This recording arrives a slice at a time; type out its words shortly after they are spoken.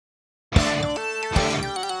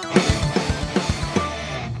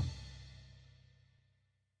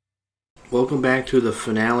Welcome back to the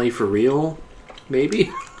finale for real,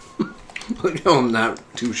 maybe? No, I'm not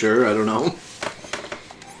too sure, I don't know.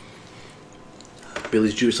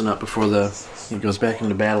 Billy's juicing up before he goes back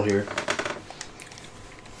into battle here.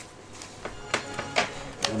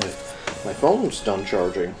 My phone's done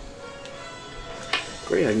charging.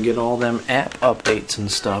 Great, I can get all them app updates and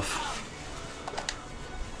stuff.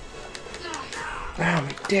 Wow,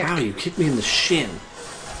 my dick. Wow, you kicked me in the shin.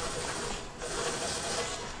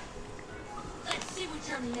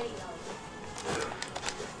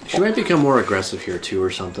 She might become more aggressive here too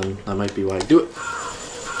or something. That might be why. Do it.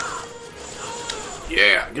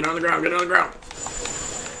 Yeah, get on the ground, get on the ground.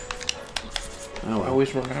 Oh, well. I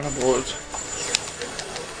always run out of bullets.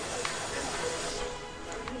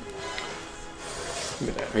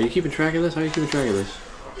 Are you keeping track of this? How are you keeping track of this?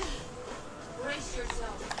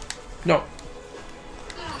 No.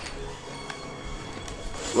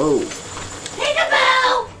 Whoa.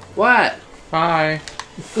 Peekaboo! What? Hi.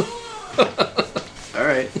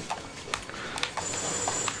 Alright.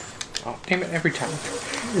 Oh, damn it, every time.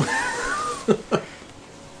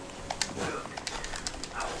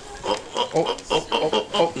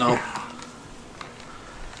 Oh, no.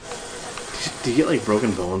 Do you get like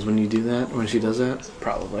broken bones when you do that? When she does that?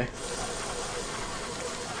 Probably.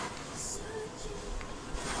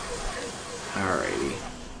 Alrighty.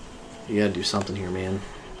 You gotta do something here, man.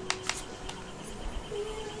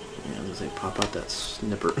 Yeah, does they pop out that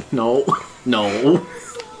snipper? No. No.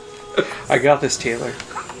 I got this, Taylor.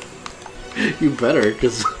 You better,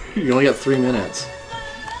 because you only got 3 minutes.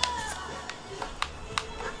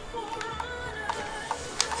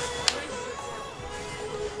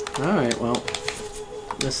 Alright, well,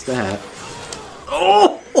 missed that.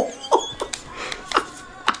 Oh!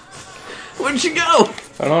 Where'd she go?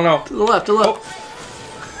 I don't know. To the left, to the left.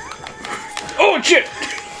 Oh, shit!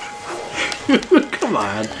 Come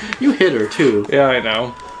on. You hit her, too. Yeah, I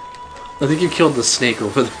know. I think you killed the snake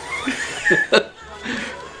over there.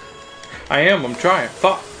 I am, I'm trying.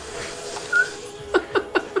 Fuck.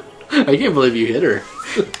 I can't believe you hit her.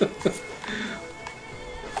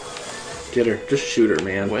 Get her. Just shoot her,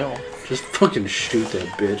 man. Well. Just fucking shoot that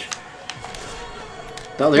bitch.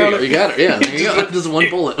 Oh, there you go. You got her. Yeah, there you go. Just one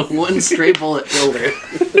bullet. One straight bullet killed her.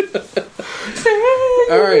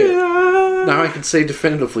 Alright. Now I can say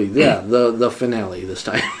definitively, yeah, the finale this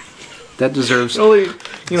time. That deserves... Only,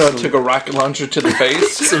 took a rocket launcher to the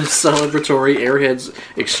face. Some celebratory Airheads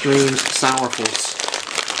Extremes Sourfuls.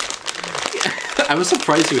 I was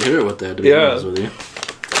surprised you hit her with that, to be honest with you.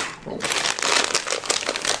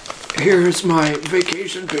 Here's my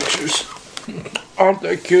vacation pictures. Aren't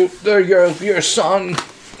they cute? They're your son.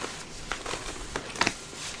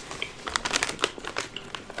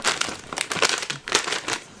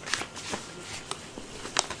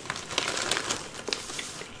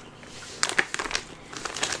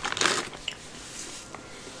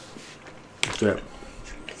 What's that?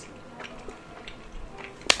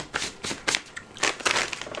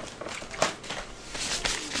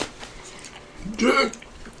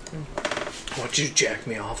 Why'd you jack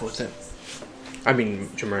me off with it? I mean,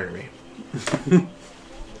 to murder me.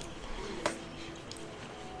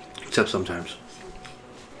 Except sometimes.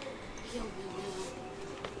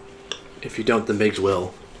 If you don't, then Biggs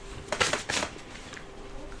will.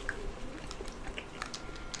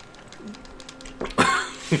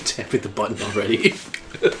 You're tapping the button already.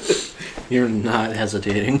 You're not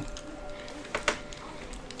hesitating.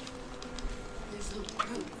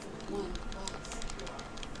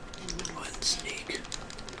 What sneak?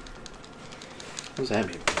 What does that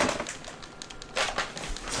mean?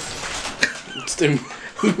 It's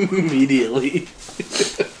immediately.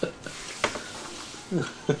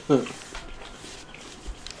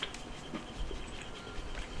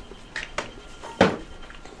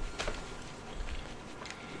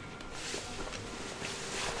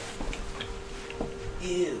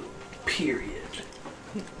 Ew. Period.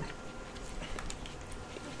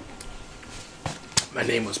 My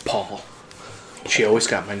name was Paul. She always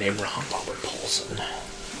got my name wrong. Robert Paulson.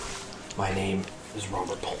 My name is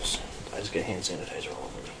Robert Paulson. I just get hand sanitizer all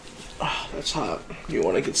over me. Oh, that's hot. You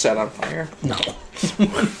want to get set on fire? No.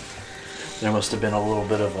 There must have been a little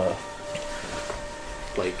bit of a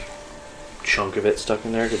chunk of it stuck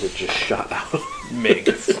in there because it just shot out. Mig.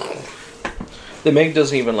 The Mig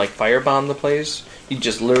doesn't even firebomb the place. He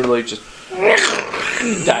just literally just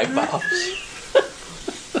dive bombs.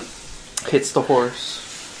 Hits the horse.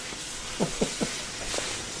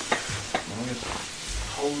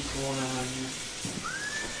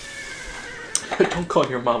 Don't call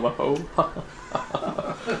your mama ho. I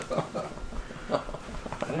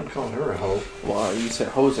didn't call her a hoe. Well, you said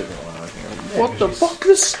hoes are going on here. What the fuck?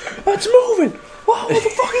 This It's moving! Whoa, what the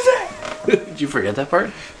fuck is that? Did you forget that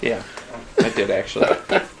part? Yeah, I did actually.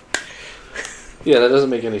 Yeah, that doesn't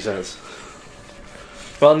make any sense.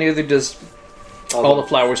 Well, neither does all the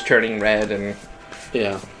flowers turning red and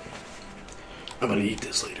Yeah. I'm gonna eat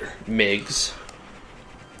this later. Migs.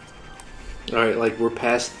 Alright, like, we're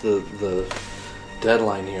past the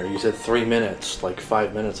deadline here. You said 3 minutes, like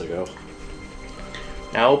 5 minutes ago.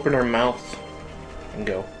 Now open her mouth and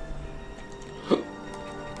go.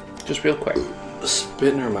 Just real quick.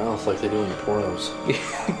 Spit in her mouth like they do in the pornos.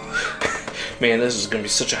 Man, this is gonna be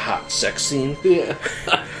such a hot sex scene. Yeah.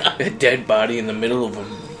 A dead body in the middle of a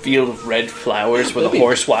field of red flowers with a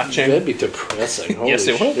horse watching. That'd be depressing. Holy Yes,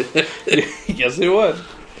 it shit. would. Yes, it would.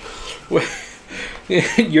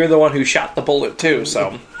 You're the one who shot the bullet too,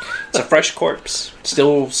 so it's a fresh corpse,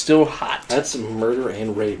 still hot. That's murder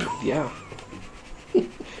and rape. Yeah.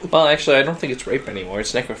 Well, actually, I don't think it's rape anymore.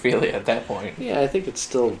 It's necrophilia at that point. Yeah, I think it's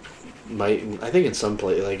still might. I think in some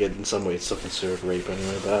place, like in some way, it's still considered rape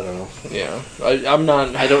anyway. But I don't know. Yeah, I'm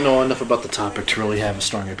not. I don't know enough about the topic to really have a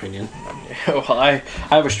strong opinion. Well, I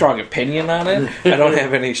have a strong opinion on it. I don't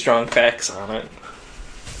have any strong facts on it.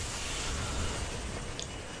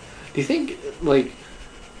 Do you think, like,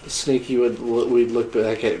 Snakey would look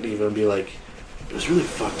back at it even and be like, it was really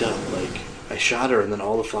fucked up. Like, I shot her and then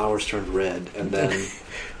all the flowers turned red, and then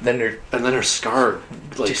her scar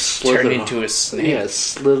like just turned slithered into a snake. Yeah,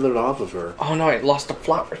 slithered off of her. Oh no! I lost a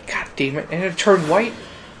flower. God damn it! And it turned white.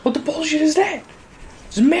 What the bullshit is that?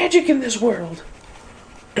 There's magic in this world.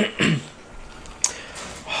 I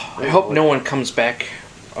hope no one comes back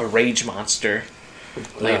a rage monster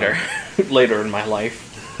later, later in my life.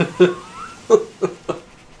 I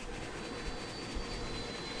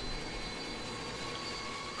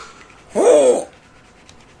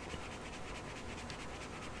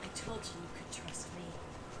told you you could trust me.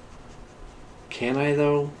 Can I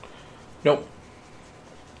though? Nope.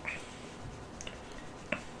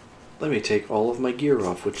 Let me take all of my gear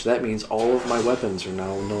off, which that means all of my weapons are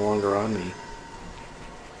now no longer on me.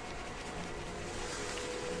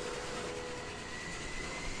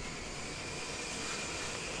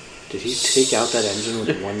 Did he take out that engine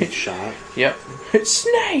with one shot? Yep.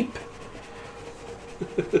 Snape!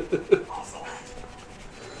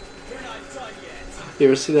 You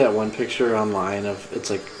ever see that one picture online of, it's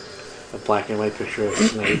like a black and white picture of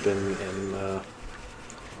Snape and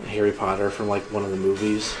Harry Potter from like one of the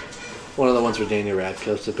movies? One of the ones where Daniel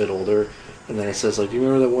Radcliffe's a bit older. And then it says like, do you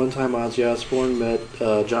remember that one time Ozzy Osbourne met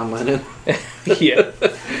John Lennon? Yeah.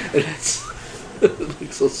 And it's it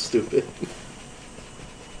looks so stupid.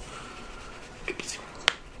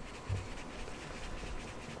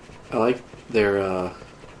 I like their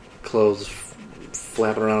clothes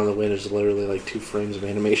flapping around in the wind. Is literally like 2 frames of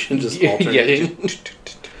animation just alternating. Yeah.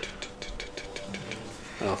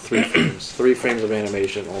 Oh, 3 frames. 3 frames of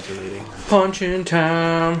animation alternating. Punching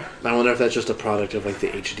time. I wonder if that's just a product of like the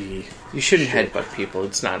HD. You shouldn't headbutt people.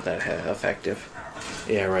 It's not that effective.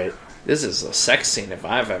 Yeah, right. This is a sex scene if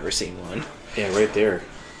I've ever seen one. Yeah, right there.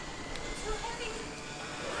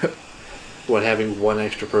 What, having one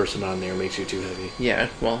extra person on there makes you too heavy? Yeah,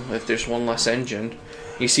 well, if there's one less engine.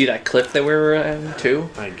 You see that clip that we were in, too?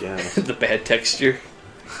 I guess. The bad texture.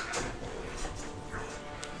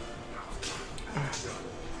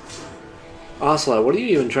 Ocelot, what are you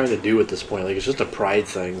even trying to do at this point? Like, it's just a pride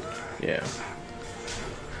thing. Yeah.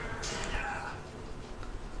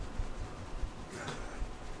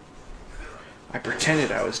 I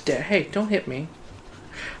pretended I was dead. Hey, don't hit me.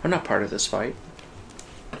 I'm not part of this fight.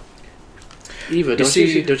 Eva, don't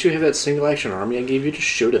you have that single action army I gave you? Just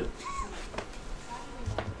shoot him.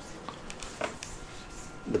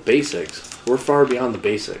 The basics. We're far beyond the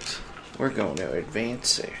basics. We're going to advance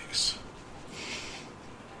 6.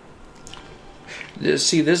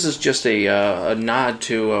 See, this is just a nod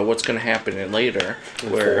to what's going to happen in later.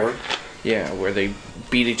 Where they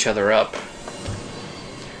beat each other up.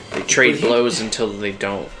 They trade blows until they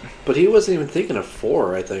don't. But he wasn't even thinking of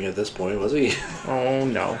 4, I think, at this point, was he? Oh,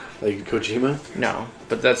 no. Like Kojima? No.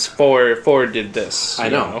 But that's 4. 4 did this. I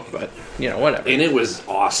know. But, whatever. And it was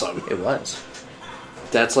awesome. It was.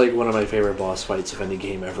 That's like one of my favorite boss fights of any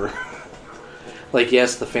game ever. Like,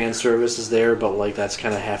 yes, the fan service is there, but like that's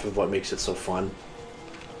kind of half of what makes it so fun.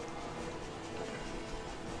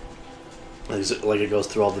 Like it goes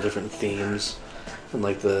through all the different themes, and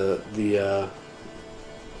like the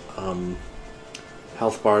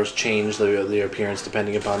health bars change their appearance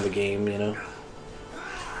depending upon the game, and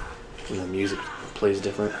the music plays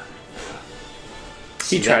different.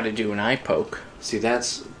 He tried to do an eye poke. See,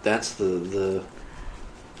 that's the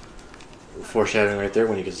foreshadowing right there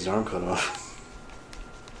when he gets his arm cut off.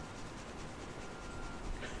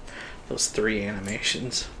 Those 3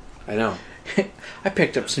 animations. I know. I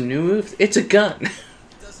picked up some new moves. It's a gun. It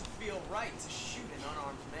doesn't feel right to shoot an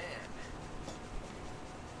unarmed man.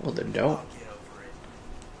 Well, then don't. I'll get over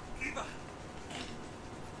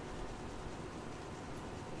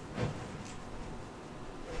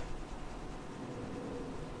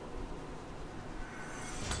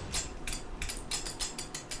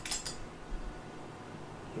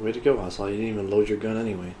it. Way to go, Oswald. You didn't even load your gun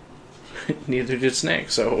anyway. Neither did Snake,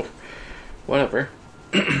 so whatever.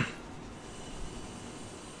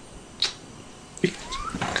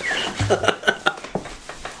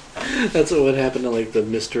 That's what would happen to like the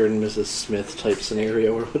Mr. and Mrs. Smith type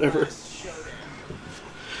scenario or whatever.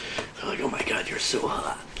 They're like, oh my god, you're so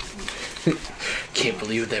hot. Can't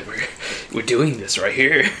believe that we're doing this right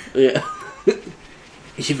here. Yeah.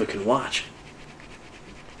 Eva can watch.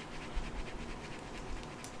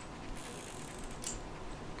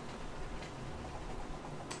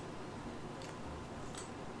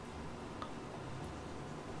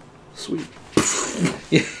 Sweet.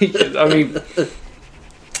 I mean,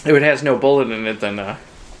 if it has no bullet in it, then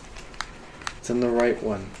It's in the right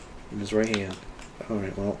one. In his right hand.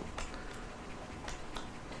 Alright, well.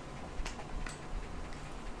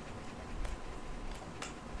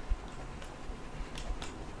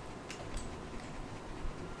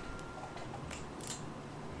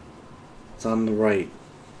 It's on the right.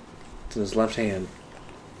 It's in his left hand.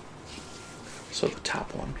 so the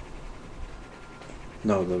top one.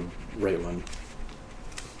 No, the right one.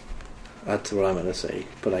 That's what I'm gonna say,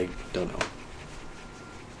 but I don't know.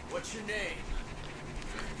 What's your name?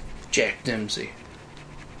 Jack Dempsey.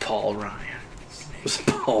 Paul Ryan. It was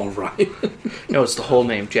Paul Ryan. No, it's the whole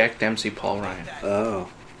name. Jack Dempsey, Paul Ryan. Oh.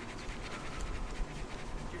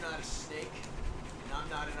 You're not a snake, and I'm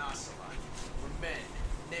not an ocelot. We're men.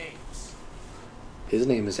 Names. His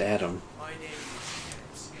name is Adam. My name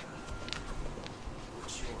is James.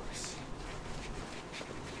 What's yours?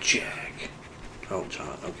 Jack. Oh,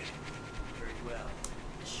 John. Okay. Very well,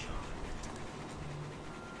 John.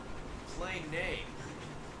 Plain name.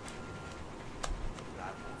 But I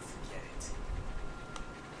won't forget it.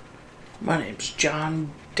 My name's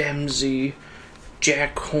John Dempsey,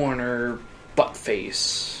 Jack Horner,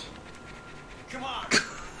 Buttface. Come on!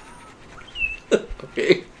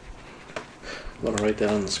 Okay. I'm gonna write that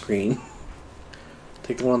on the screen.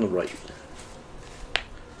 Take the one on the right.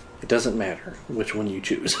 It doesn't matter which one you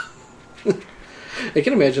choose. I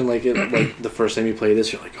can imagine like the first time you play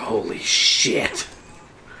this, you're like, holy shit.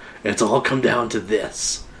 It's all come down to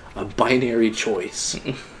this. A binary choice.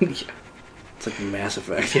 Yeah. It's like Mass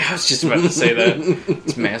Effect. Yeah, I was just about to say that.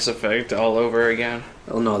 It's Mass Effect all over again.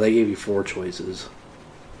 Oh no, they gave you 4 choices.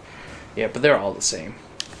 Yeah, but they're all the same.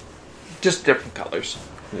 Just different colors.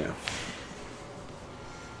 Yeah.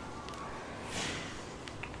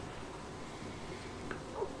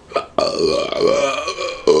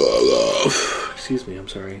 Excuse me, I'm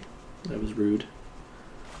sorry. That was rude.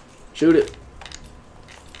 Shoot it.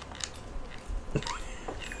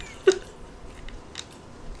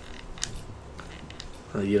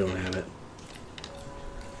 Oh, you don't have it.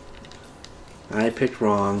 I picked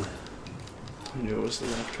wrong. I knew it was the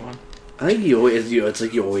left one. I think you always, it's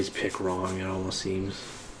like you always pick wrong, it almost seems.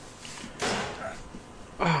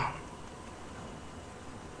 Oh.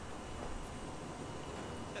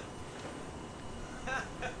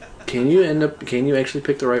 Can you actually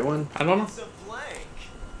pick the right one? I don't know. It's a blank.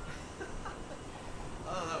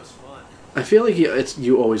 Oh, that was fun. I feel like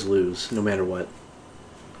you always lose, no matter what.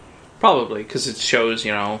 Probably, because it shows,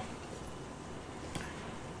 you know,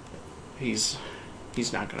 he's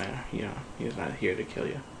not gonna, you know, he's not here to kill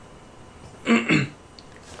you. And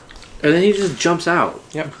then he just jumps out.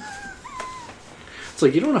 Yep. It's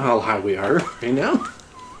like, you don't know how high we are right now.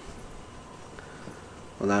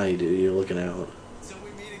 Well, now you do. You're looking out. Till we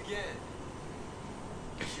meet again.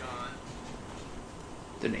 John.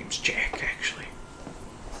 The name's Jack, actually.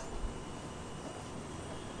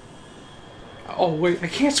 Oh, wait, I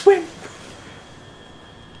can't swim!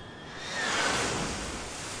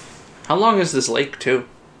 How long is this lake, too?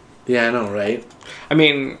 Yeah, I know, right? I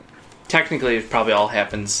mean, technically it probably all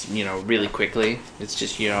happens, you know, really quickly. It's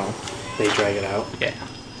just, you know... They drag it out. Yeah.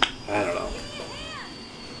 I don't know.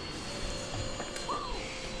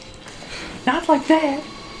 Not like that!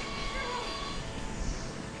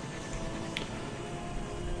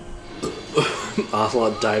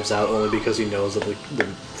 Ocelot dives out only because he knows that the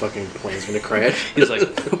fucking plane's gonna crash. He's like,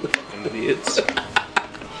 fucking idiots.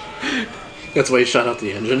 That's why he shut out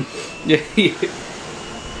the engine. Yeah.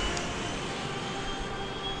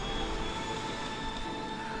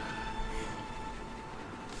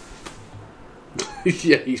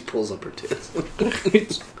 Yeah, he pulls up her tits.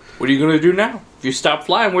 What are you gonna do now? If you stop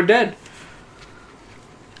flying, we're dead.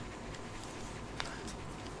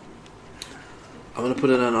 I'm gonna put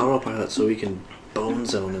it on autopilot so we can bone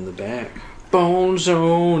zone in the back. Bone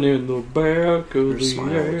zone in the back of Her the smile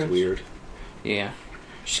looks ass. weird. Yeah.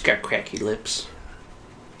 She's got cracky lips.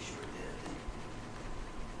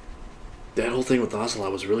 That whole thing with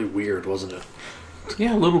Ocelot was really weird, wasn't it?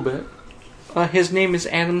 Yeah, a little bit. His name is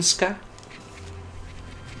Adam Scott.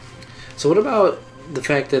 So what about the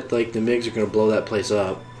fact that like the MiGs are going to blow that place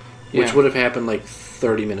up, which Yeah. would have happened like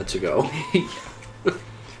 30 minutes ago?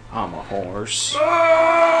 I'm a horse.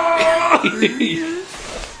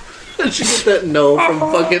 Did you get that no from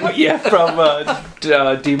fucking... Yeah,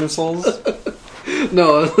 from Demon Souls.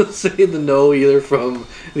 No, I was saying the no either from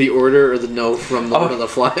The Order or the no from the Lord of the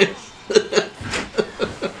Flies.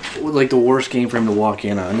 Like the worst game for him to walk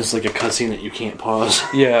in on. It's like a cutscene that you can't pause.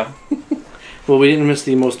 Yeah. Well, we didn't miss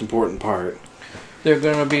the most important part. They're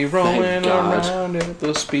gonna be rolling Thank God. around at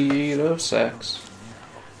the speed of sex.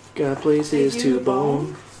 Got places They do to the bone.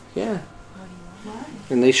 bone? Yeah. What?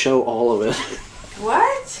 And they show all of it.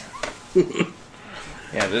 What?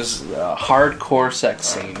 Yeah, this is a hardcore sex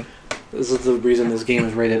scene. This is the reason this game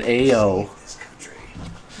is rated AO.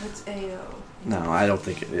 What's AO? No, I don't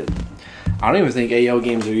think it is. I don't even think AO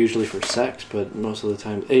games are usually for sex, but most of the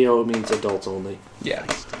time AO means adults only. Yeah.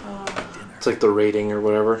 It's like the rating or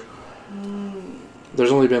whatever.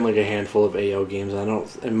 There's only been like a handful of AO games.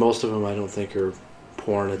 And most of them I don't think are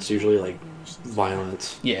porn. It's usually like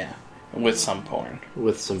violence Yeah. With some porn.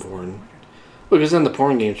 with some porn. Because then the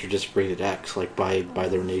porn games are just rated X, like by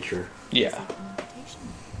their nature. Yeah.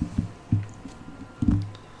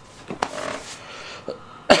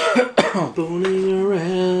 Boning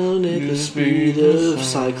around at the speed of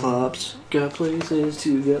Cyclops. Got places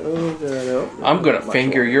to go. I'm gonna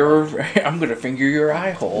finger your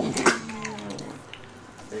eye hole.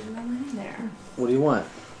 There's none in there. What do you want?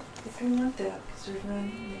 I want that because there's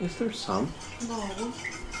none. Is there some? No.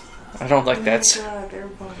 I don't like Oh that. my God,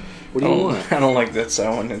 everybody. What do you want? I don't like that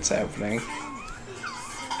sound when it's happening.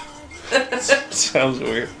 Sounds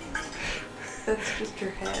weird. That's just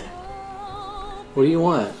your head. What do you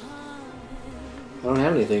want? I don't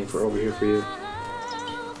have anything for over here for you.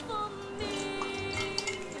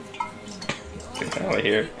 Get out of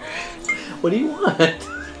here. What do you want?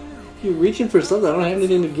 You're reaching for something. I don't have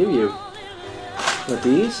anything to give you. What,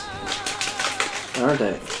 these? Aren't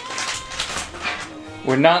they?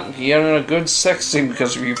 We're not getting a good sex scene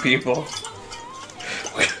because of you people.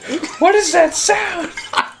 What is that sound?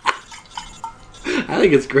 I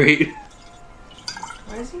think it's great.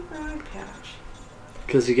 Why is he wearing a patch?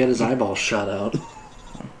 Because he got his eyeball shot out.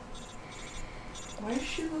 Why does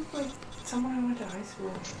she look like someone I went to high school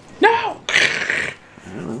with? No! I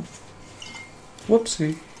don't know.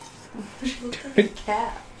 Whoopsie. She looks like a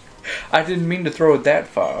cat. I didn't mean to throw it that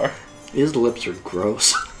far. His lips are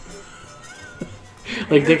gross.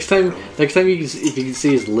 Like next time you can, if you can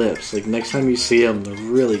see his lips, like next time you see him, they're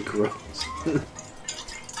really gross.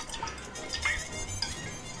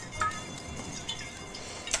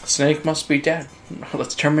 Snake must be dead.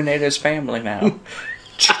 Let's terminate his family now.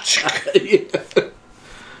 Yeah.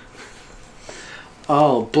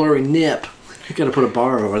 Oh, blurry nip. You gotta put a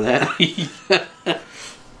bar over that.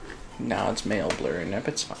 No, it's male blurry nip.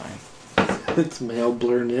 It's fine. It's male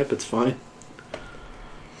blur nip, it's fine.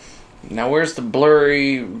 Now where's the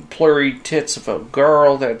blurry tits of a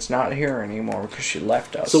girl that's not here anymore because she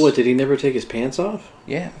left us? So what, did he never take his pants off?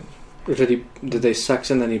 Yeah. Or did they sex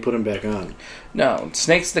and then he put them back on? No,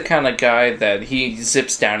 Snake's the kind of guy that he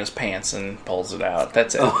zips down his pants and pulls it out.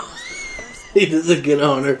 That's it. Oh. He doesn't get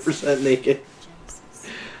 100% naked.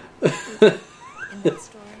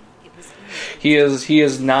 He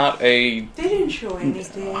is not a They didn't show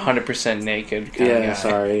anything. 100% naked kind of Yeah, guy.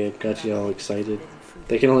 sorry, it got you all excited.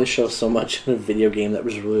 They can only show so much in a video game that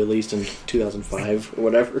was released in 2005 or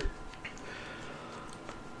whatever.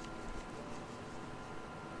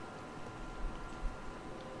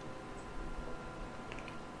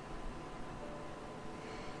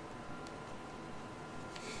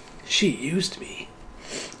 She used me.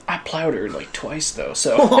 I plowed her like twice though,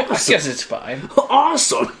 so I guess it's fine.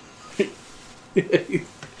 Awesome!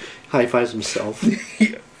 High fives himself.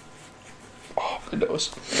 Oh, the nose.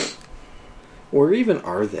 Where even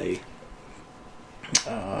are they?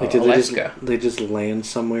 Like, did Alaska. they just land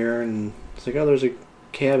somewhere and it's like, oh, there's a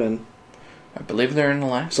cabin. I believe they're in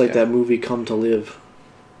Alaska. It's like that movie Come to Live.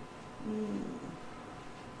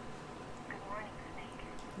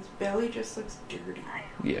 His belly just looks dirty.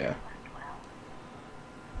 Yeah.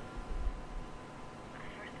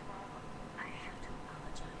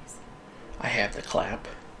 I have the clap.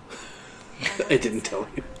 I didn't tell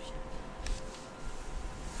you.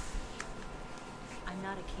 I'm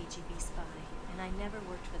not a KGB spy, and I never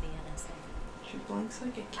worked for the NSA. She blinks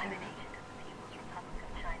like a I'm an cat. agent of the People's Republic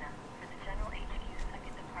of China for the General HQ,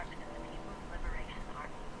 Second Department of the People's Liberation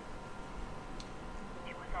Army.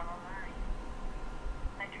 It was all a lie.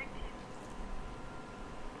 I tricked you.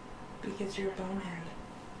 Because you're a bonehead.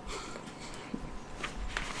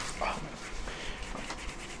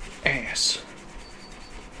 Ass.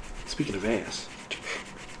 Speaking of ass.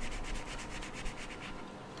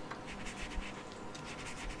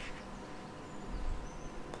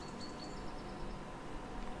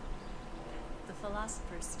 The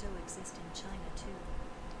philosophers still exist in China,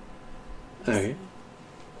 too. Okay. See,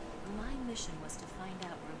 my mission was to find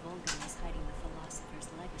out where Volgan was hiding the philosopher's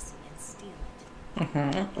legacy and steal it.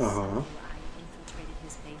 Mm-hmm. Uh-huh. So I infiltrated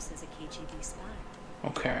his base as a KGB spy.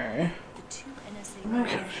 Okay. The two NSA I'm not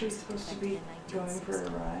agents actually supposed to back be in going for a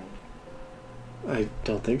 1960. ride. I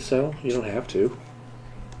don't think so. You don't have to.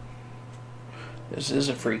 This is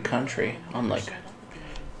a free country, unlike Showed up at the meeting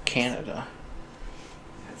place, Canada.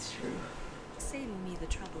 That's true. saving me the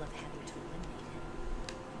trouble of having to eliminate him.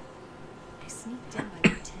 I sneaked in by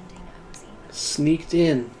pretending I was Eva. Sneaked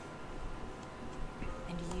in.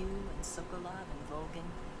 And you and Sokolov and Volgan,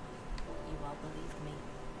 you all believed me.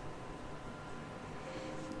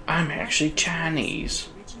 I'm actually Chinese.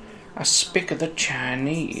 I speak of the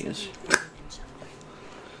Chinese.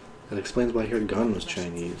 That explains why her gun was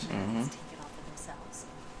Chinese. Mhm. Take it all for themselves.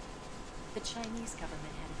 The Chinese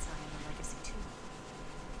government had its eye on the legacy too.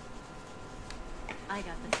 I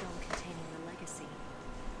got the film containing the legacy.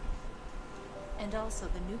 And also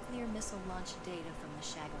the nuclear missile launch data from the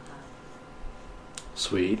Shagohod.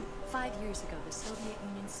 Sweet. 5 years ago, the Soviet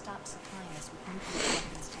Union stopped supplying us with nuclear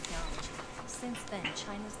weapons technology. Since then,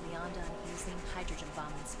 China's Lianda and Easing hydrogen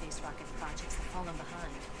bomb and space rocket projects have fallen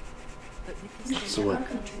behind. But with this data, So what- our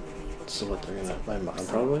country will be able to So what they're develop gonna... its My own mom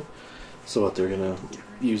probably? So what, they're gonna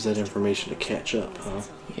use that information to catch up, huh?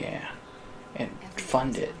 Yeah. And Everything's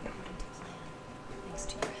fund it. going according to plan, thanks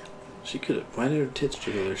to your help. She could have... Why did her tits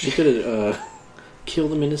jiggle there? She could have,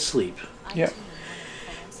 killed him in his sleep. I Yep. too am one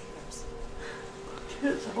of the philosophers.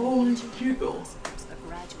 It's always jiggle. Philosophers, a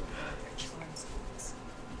graduate of one of their charm schools.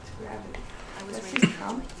 It's gravity. I was That's raised in a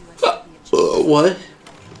Trump? a US Soviet What?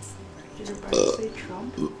 Did everybody say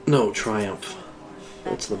Trump? No, Triumph.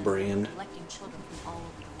 That's the brand. Collecting children from all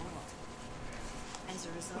over the world. As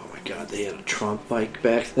a result, Oh my god, they had a Trump bike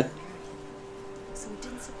back then. So it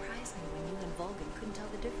didn't surprise me when you and Volgan couldn't tell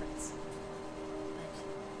the difference. But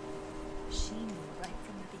she knew right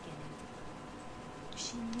from the beginning.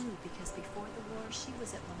 She knew because before the war, she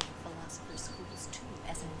was at one of the philosopher's schools too,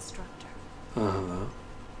 as an instructor. Uh-huh.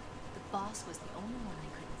 The boss was the only one I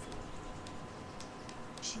couldn't fool.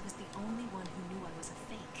 She was the only one who knew I was a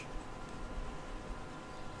fake.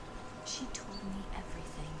 She told me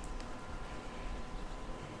everything.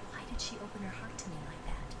 Why did she open her heart to me like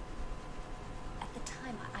that? At the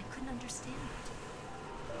time, I couldn't understand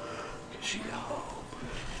it. She got home.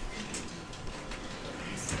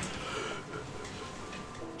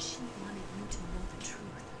 She wanted you to know the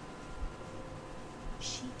truth.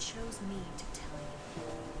 She chose me to tell you.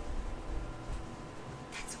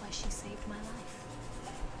 That's why she saved my life.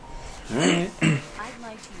 Alright. I've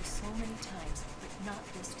lied to you so many times, but not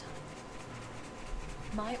this time.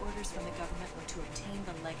 My orders from the government were to obtain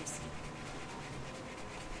the legacy.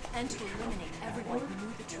 And to eliminate everyone who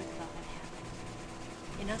knew the truth about what happened.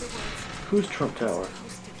 In other words, Who's Trump I was Tower?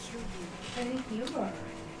 supposed to kill you. I think you are.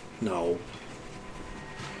 No.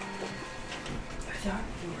 I thought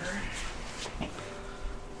you were.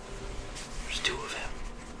 There's two of him.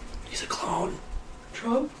 He's a clone.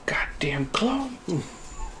 Trump? Goddamn clone. Not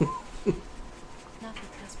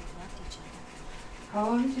because we loved each other, How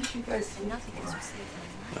long did you guys and sleep not because you for? saved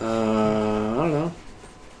my life. I don't know.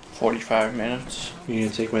 45 minutes. You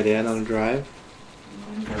gonna take my dad on a drive?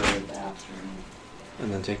 I'm gonna go to the bathroom.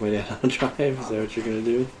 And then take my dad on a drive? Is that what you're gonna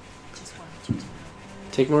do? Just wanted you to know.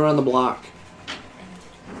 Take him around the block.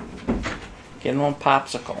 And Get him on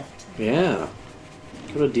popsicle. Yeah.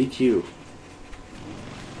 Go to DQ.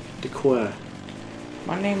 DeQuay.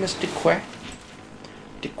 My name is DeQuay.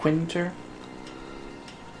 DeQuinter.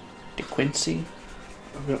 DeQuincy.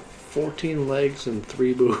 I've got 14 legs and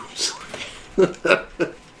 3 boobs.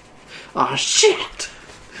 Ah, shit!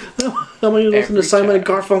 How am I gonna listen to Every Simon and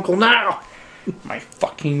time. Garfunkel now? My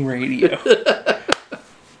fucking radio.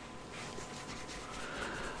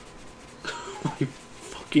 My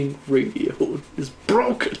fucking radio is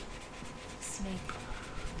broken. Snake.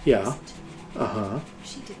 Yeah. Listen to me. Uh-huh.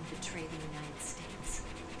 She didn't betray the United States.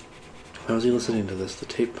 How was he listening to this? The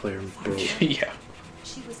tape player broke. Yeah.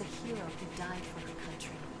 She was a hero who died for her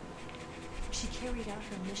country. She carried out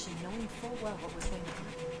her mission knowing full well what was going to happen.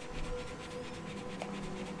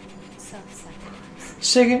 Self-sacrifice.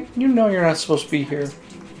 Sigan, you know you're not supposed to be here.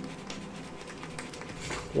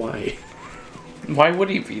 Why? Why would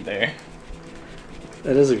he be there?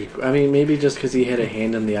 That is a good... I mean, maybe just because he had a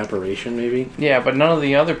hand in the operation, maybe? Yeah, but none of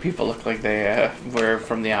the other people look like they were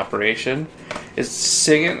from the operation. It's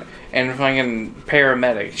Sigan and fucking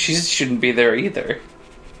paramedic. She shouldn't be there either.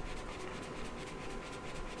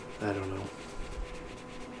 I don't know.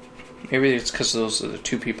 Maybe it's because those are the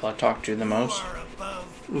two people I talk to the most.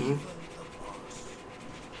 Mm-hmm.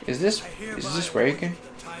 Is this Reagan?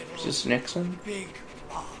 Is this Nixon? Big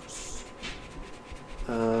boss.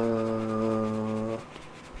 I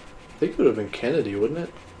think it would have been Kennedy, wouldn't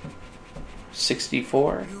it?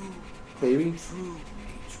 64? Maybe? True patriot.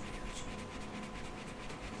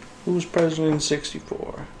 Who was president in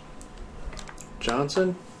 64?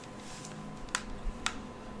 Johnson?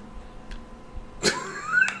 Is there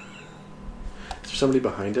somebody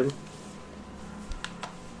behind him?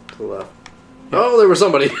 To the left. Oh, there was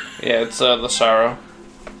somebody! Yeah, it's the Sorrow.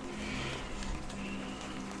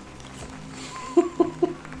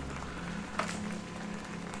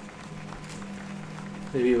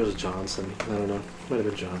 Maybe it was Johnson. I don't know. Might have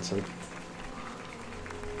been Johnson.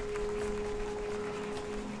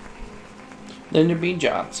 Lyndon B.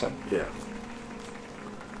 Johnson. Yeah.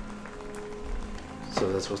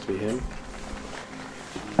 So that's supposed to be him?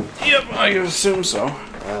 Yep, I assume so.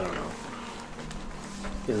 I don't know.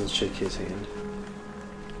 He doesn't shake his hand.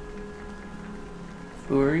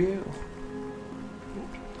 Who are you? You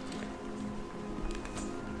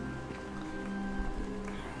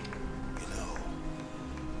know,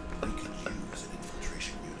 we could use an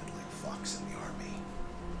infiltration unit like Fox in the army.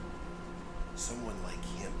 Someone like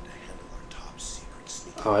him to handle our top secret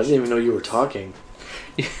sneaky. Oh, I didn't even know you were talking.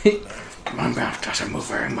 My mouth doesn't move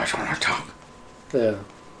very much when I talk. Yeah.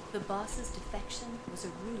 The boss's defection was a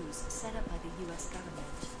ruse set up by the U.S. government.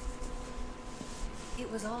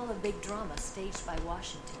 It was all a big drama staged by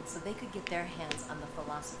Washington so they could get their hands on the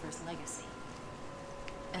philosopher's legacy.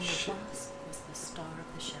 And the Shit. boss was the star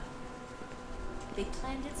of the show. They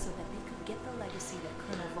planned it so that they could get the legacy that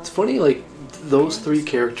Colonel Volker... It's funny, like, those three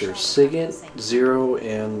characters, Sigint, Zero,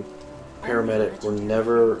 and Paramedic, were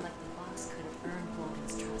never,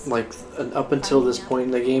 like, up until this point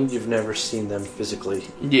in the game, you've never seen them physically.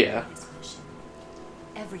 Yeah.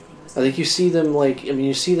 I think you see them, like, I mean,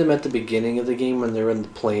 you see them at the beginning of the game when they're in the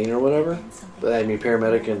plane or whatever. But, I mean,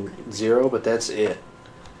 Paramedic and Zero, but that's it.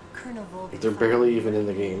 Like, they're barely even in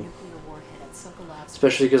the game.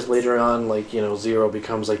 Especially because later on, like, you know, Zero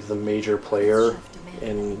becomes, like, the major player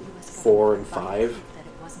in 4 and 5.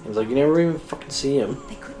 And it's like, you never even fucking see him.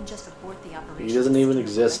 He doesn't even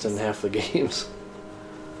exist in half the games.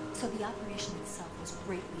 So the operation itself was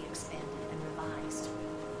greatly expanded and revised.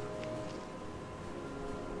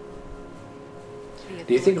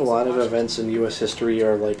 Do you think a lot of events in U.S. history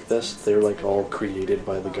are like this? They're, like, all created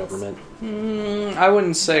by the government? I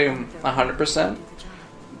wouldn't say 100%.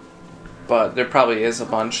 But there probably is a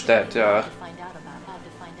bunch that,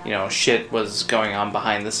 you know, shit was going on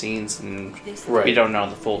behind the scenes and Right. we don't know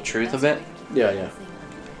the full truth of it. Yeah, yeah.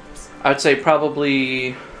 I would say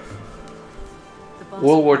probably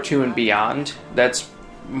World War II and beyond. That's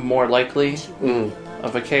more likely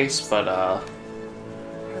of a case, but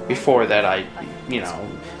before that,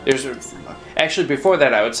 actually before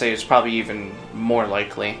that, I would say it's probably even more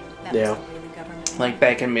likely. Yeah. Like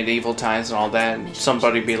back in medieval times and all that,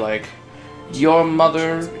 somebody be like, "Your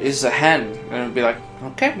mother is a hen," and it'd be like,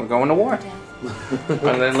 "Okay, we're going to war."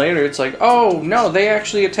 And then later, it's like, "Oh no, they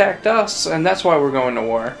actually attacked us, and that's why we're going to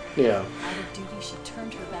war." Yeah.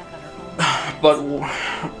 But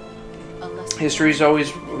history is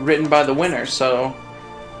always written by the winner, so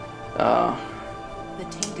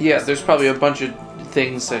yeah, there's probably a bunch of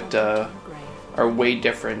things that are way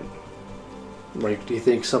different. Like, do you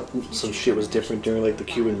think some shit was different during, like, the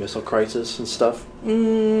Cuban Missile Crisis and stuff?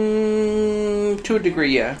 To a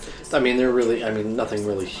degree, yeah. I mean, nothing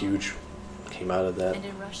really huge came out of that.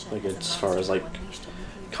 Like, as far as, like,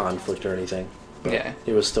 conflict or anything. But Yeah.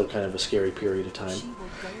 it was still kind of a scary period of time.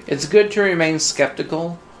 It's good to remain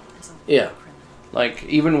skeptical, Yeah. like,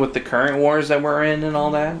 even with the current wars that we're in and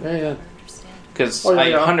all that. Yeah, yeah. Because Oh, yeah, I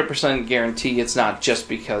yeah. 100% guarantee it's not just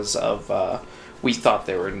because of we thought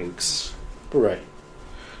they were nukes. Right.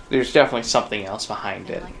 There's definitely something else behind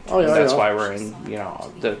it. Oh, yeah, That's yeah. why we're in, you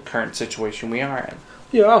know, the current situation we are in.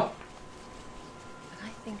 Yeah. But I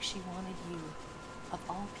think she wanted you, of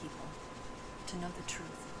all people, to know the truth.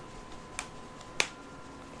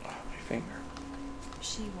 finger.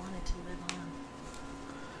 She wanted to live on.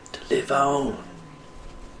 To live on.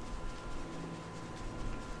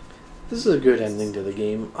 This is a good ending to the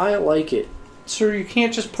game. I like it. Sir, you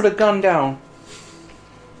can't just put a gun down.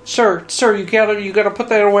 Sir, you gotta put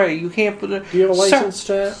that away. You can't put it. Do you have a license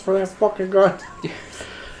for that fucking gun? Hands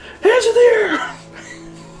it there!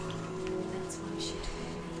 That's why she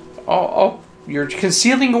told me. Oh, you're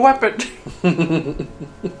concealing a weapon.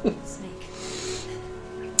 Snake.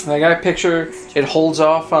 I got a picture. It holds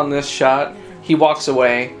off on this shot. He walks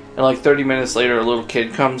away, and like 30 minutes later, a little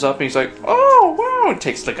kid comes up, and he's like, "Oh, wow!" and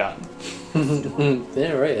takes the gun.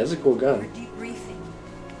 Yeah, right. That's a cool gun. Debriefing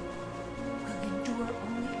will endure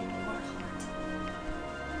only in your heart.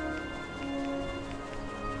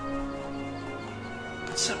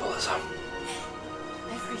 It's symbolism.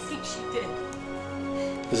 Everything she did.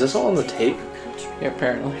 Is this all on the tape? For her country. Yeah,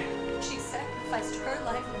 apparently. She sacrificed her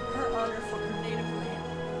life and her honor for her native land.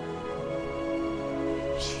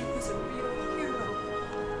 She was a real hero.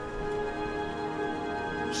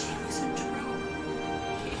 She was a true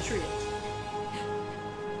patriot.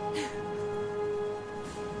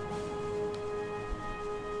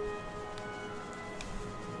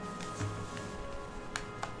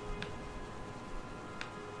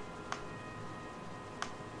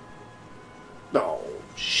 Oh,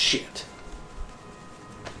 shit.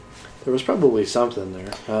 There was probably something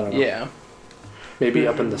there. I don't know. Yeah. Maybe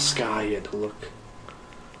up in the sky you had to look.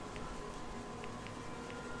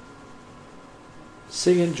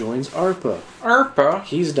 Sigan joins ARPA.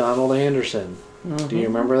 He's Donald Anderson. Do you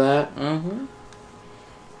remember that? Mm-hmm.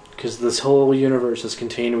 Because this whole universe is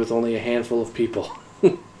contained with only a handful of people.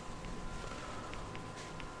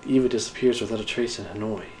 Eva disappears without a trace in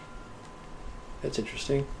Hanoi. That's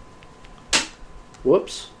interesting.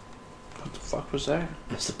 Whoops. What the fuck was that?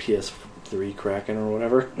 That's the PS3 cracking or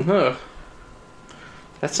whatever. Ugh.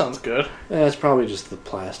 That sounds good. It's probably just the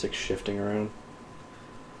plastic shifting around.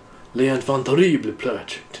 L'enfant terrible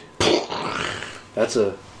project. That's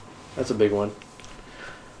a big one.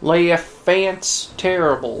 Fance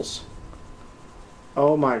Terribles.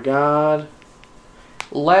 Oh my god.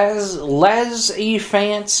 Les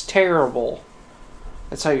Fance Terrible.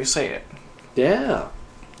 That's how you say it. Yeah.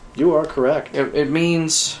 You are correct. It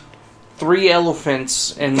means 3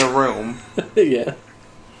 elephants in the room. Yeah.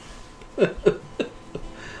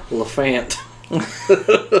 L'Fant.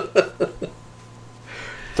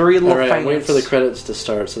 3 elephants. Alright, I'm waiting for the credits to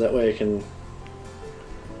start so that way I can...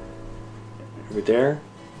 Are we there?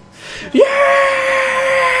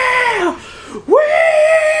 Yeah! Whee!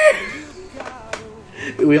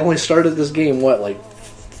 We only started this game, what, like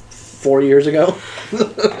 4 years ago? We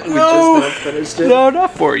just now finished it. No,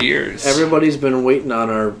 not 4 years. Everybody's been waiting on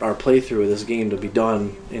our playthrough of this game to be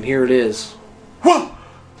done, and here it is. Oh.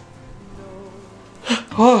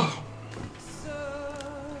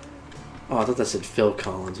 Oh, I thought that said Phil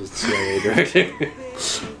Collins was the CIA director.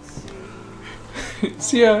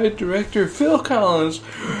 CIA director Phil Collins.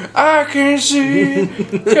 I can see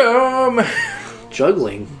come.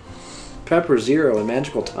 Juggling. Pepper Zero and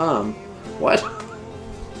Magical Tom. What?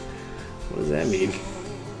 What does that mean?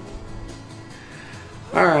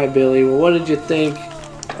 Alright, Billy. Well, what did you think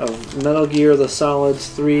of Metal Gear The Solid's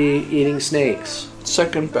 3 Eating Snakes?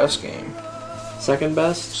 Second best game. Second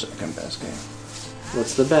best? Second best game.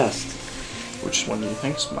 What's the best? Which one do you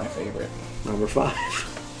think's my favorite? Number 5.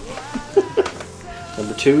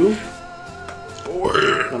 Number 2.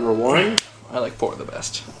 4. Number 1. I like 4 the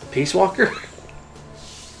best. Peace Walker.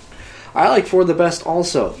 I like 4 the best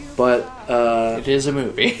also, but It is a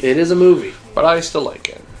movie. it is a movie. But I still like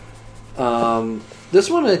it. This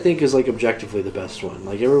one I think is like objectively the best one.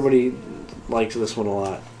 Like everybody likes this one a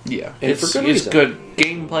lot. Yeah. And It's for good it's reason. good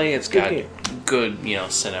gameplay. It's Good got game. good,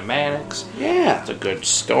 cinematics. Yeah. It's a good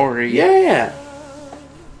story. Yeah.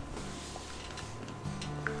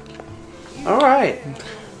 Alright.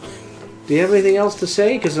 Do you have anything else to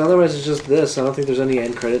say? Because otherwise it's just this. I don't think there's any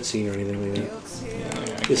end credit scene or anything like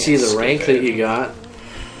that. You see the rank that you got.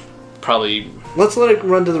 Probably. Let's let it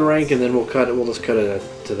run to the rank and then we'll cut it. We'll just cut it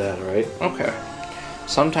to that, alright? Okay.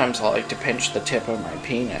 Sometimes I like to pinch the tip of my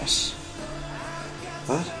penis.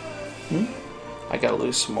 What? I gotta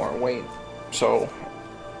lose some more weight, so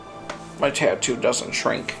my tattoo doesn't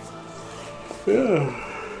shrink. Yeah.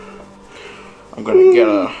 I'm gonna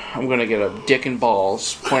get a dick and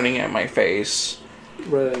balls pointing at my face.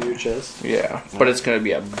 Right on your chest. Yeah, but it's gonna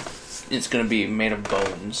be made of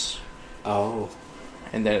bones, Oh.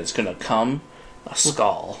 and then it's gonna come a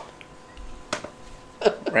skull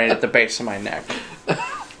right at the base of my neck,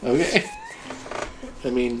 Okay. I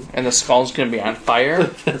mean, and the skull's gonna be on fire.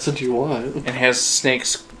 that's what you want. It has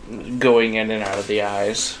snakes going in and out of the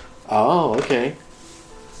eyes. Oh, okay.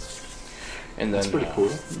 And That's then pretty cool.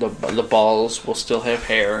 the balls will still have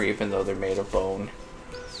hair, even though they're made of bone.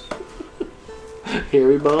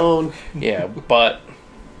 Hairy bone. Yeah, but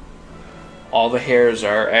all the hairs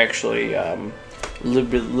are actually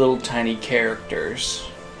little tiny characters.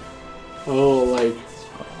 Oh, like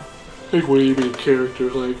what do you mean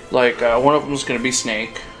characters? Like one of them's gonna be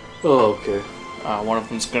Snake. Oh, okay. One of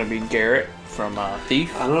them's gonna be Garrett from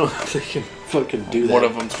Thief. I don't know if they can fucking do that. One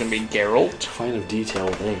of them's gonna be Geralt. Fine of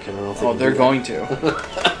detailed ink. I don't know if they Oh, can they're do going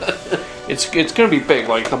to. It's gonna be big.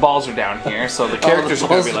 Like the balls are down here, so the characters are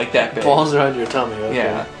gonna be like that big. Balls are on your tummy. Okay.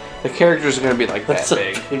 Yeah, the characters are gonna be like that That's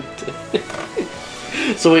big.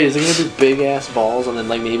 So wait, is it gonna be big ass balls and then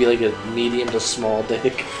like maybe like a medium to small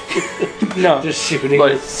dick? No, Just shooting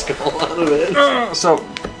But- the skull out of it. So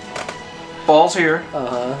balls here,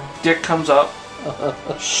 Uh dick comes up,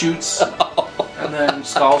 shoots, and then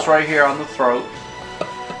skull's right here on the throat,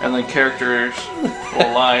 and then characters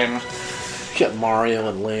will line. Got Mario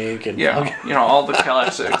and Link and All the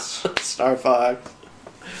classics. Star Fox.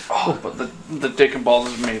 Oh, but the dick and balls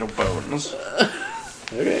is made of bones.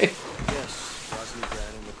 Okay. Yes, Rosny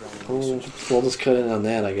Grad and the ground We'll just cut in on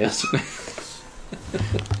that, I guess.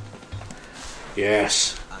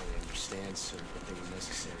 Yes. I understand, sir, but they were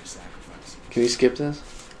necessary sacrifices. Can you skip this?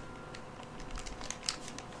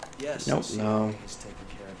 Yes, Nope. the CIA No. has taken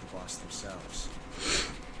care of the boss themselves.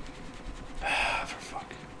 For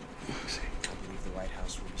fuck's sake. I believe the White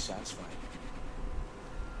House will be satisfied.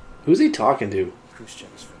 Who's he talking to? Khrushchev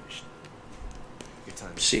is finished. Your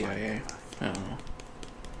time is CIA. I don't know.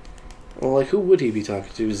 Well, like, who would he be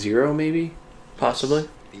talking to? Zero, maybe? Possibly.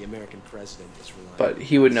 The American president is relying. But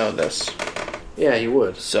he would know this. Yeah, he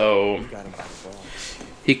would. So You got him by the balls.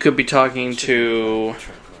 he could be talking to.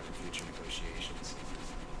 Track record of future negotiations.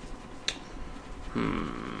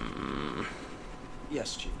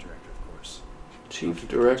 Yes, Chief Director, of course. Chief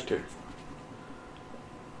Director.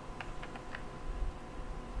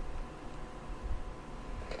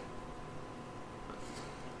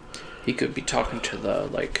 He could be talking to the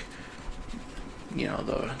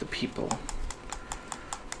the people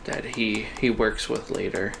that he works with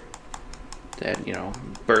later. That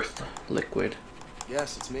birth liquid.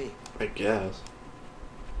 Yes, it's me. I guess.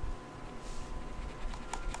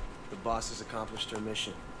 The boss has accomplished her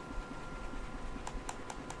mission.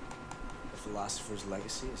 The philosopher's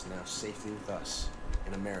legacy is now safely with us,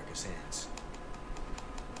 in America's hands.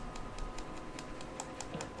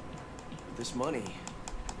 With this money,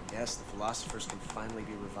 yes, the philosophers can finally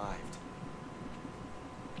be revived.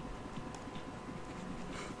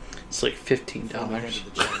 It's like $15.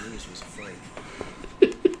 The Chinese was afraid.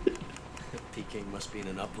 Peking must be in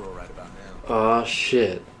an uproar right about now. Aw,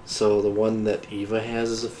 shit. So the one that Eva has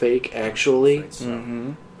is a fake, actually? Afraid so. Mm-hmm.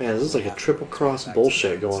 Man, this is like a triple cross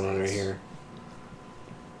bullshit going on right here.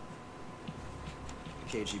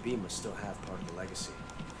 The KGB must still have part of the legacy.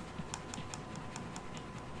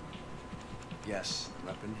 Yes, the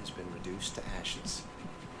weapon has been reduced to ashes.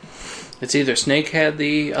 It's either Snake had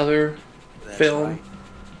the other That's film,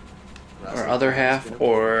 right. or other half,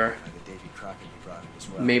 or By the Davy Crockett you brought in as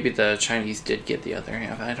well. maybe the Chinese did get the other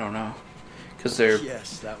half. I don't know, because they're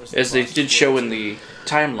Yes, that was as they boss's did show in word. the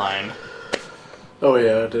timeline. Oh,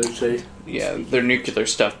 yeah, did it say? Yeah, their nuclear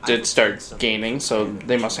stuff did start gaining, so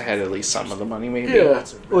they must have had at least some of the money, maybe. Yeah.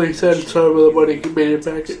 Well, he said some of the money made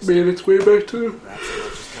its way back to Perhaps the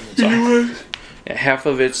Lord just come in the U.S. Yeah, half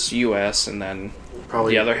of it's U.S. and then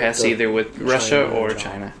Probably the other half's either with Russia or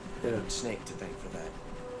China. Yeah. Snake to thank for that.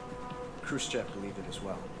 Khrushchev believed it as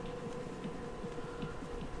well.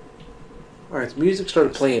 Alright, the music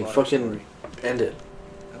started playing. Fucking end it.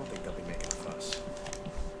 I don't think they'll be making a fuss.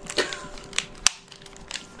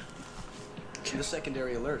 The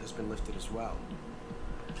secondary alert has been lifted as well.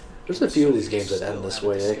 There's a few of these games that end this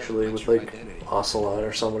way, actually, with like Ocelot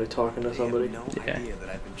or somebody talking to They somebody. have no Yeah. idea that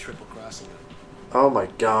I've been triple crossing them. Oh my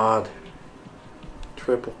god.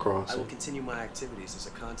 Triple I will crossing. continue my activities as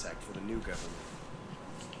a contact for the new government.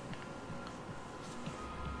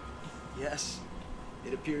 Yes,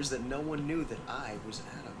 it appears that no one knew that I was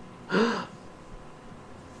Adam.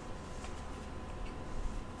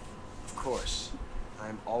 Of course, I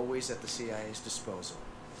am always at the CIA's disposal.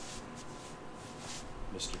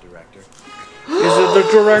 Mr. Director. Is it the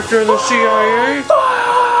director of the CIA?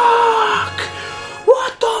 Fuck!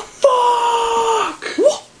 What the fuck?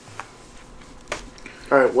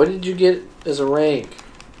 Alright, what did you get as a rank?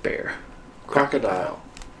 Bear. Crocodile.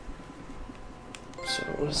 So,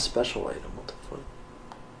 what is special item? What the fuck?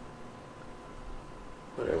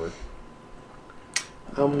 Whatever.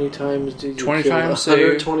 How many times did you 20 kill times,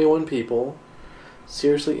 121 people?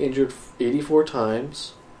 Seriously injured 84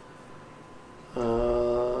 times.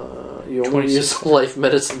 You only 26. use life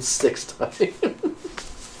medicine 6 times.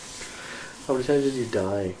 How many times did you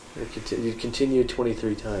die? You continued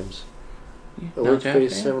 23 times. Alert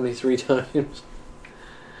phase 73 times.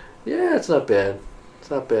 Yeah, it's not bad. It's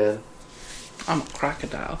not bad. I'm a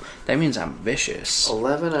crocodile. That means I'm vicious.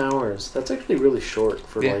 11 hours. That's actually really short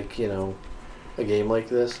for, like, you know, a game like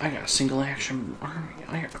this. I got a single action army.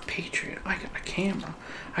 I got a patriot. I got a camera.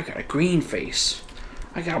 I got a green face.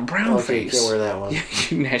 I got a brown face. You can't wear that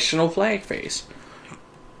one. National flag face.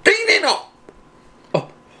 Oh.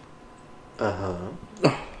 Uh-huh.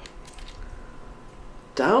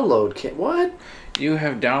 Download cam... What? You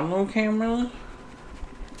have download camera?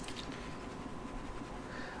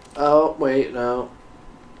 Oh, wait, no.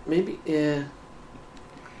 Maybe, yeah.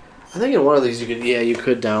 I think in one of these you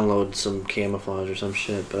could download some camouflage or some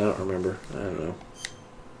shit, but I don't remember. I don't know.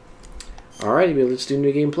 Alrighty, let's do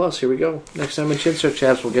New Game Plus. Here we go. Next time in Chinstrap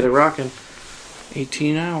Chaps, we'll get it rocking.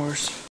 18 hours.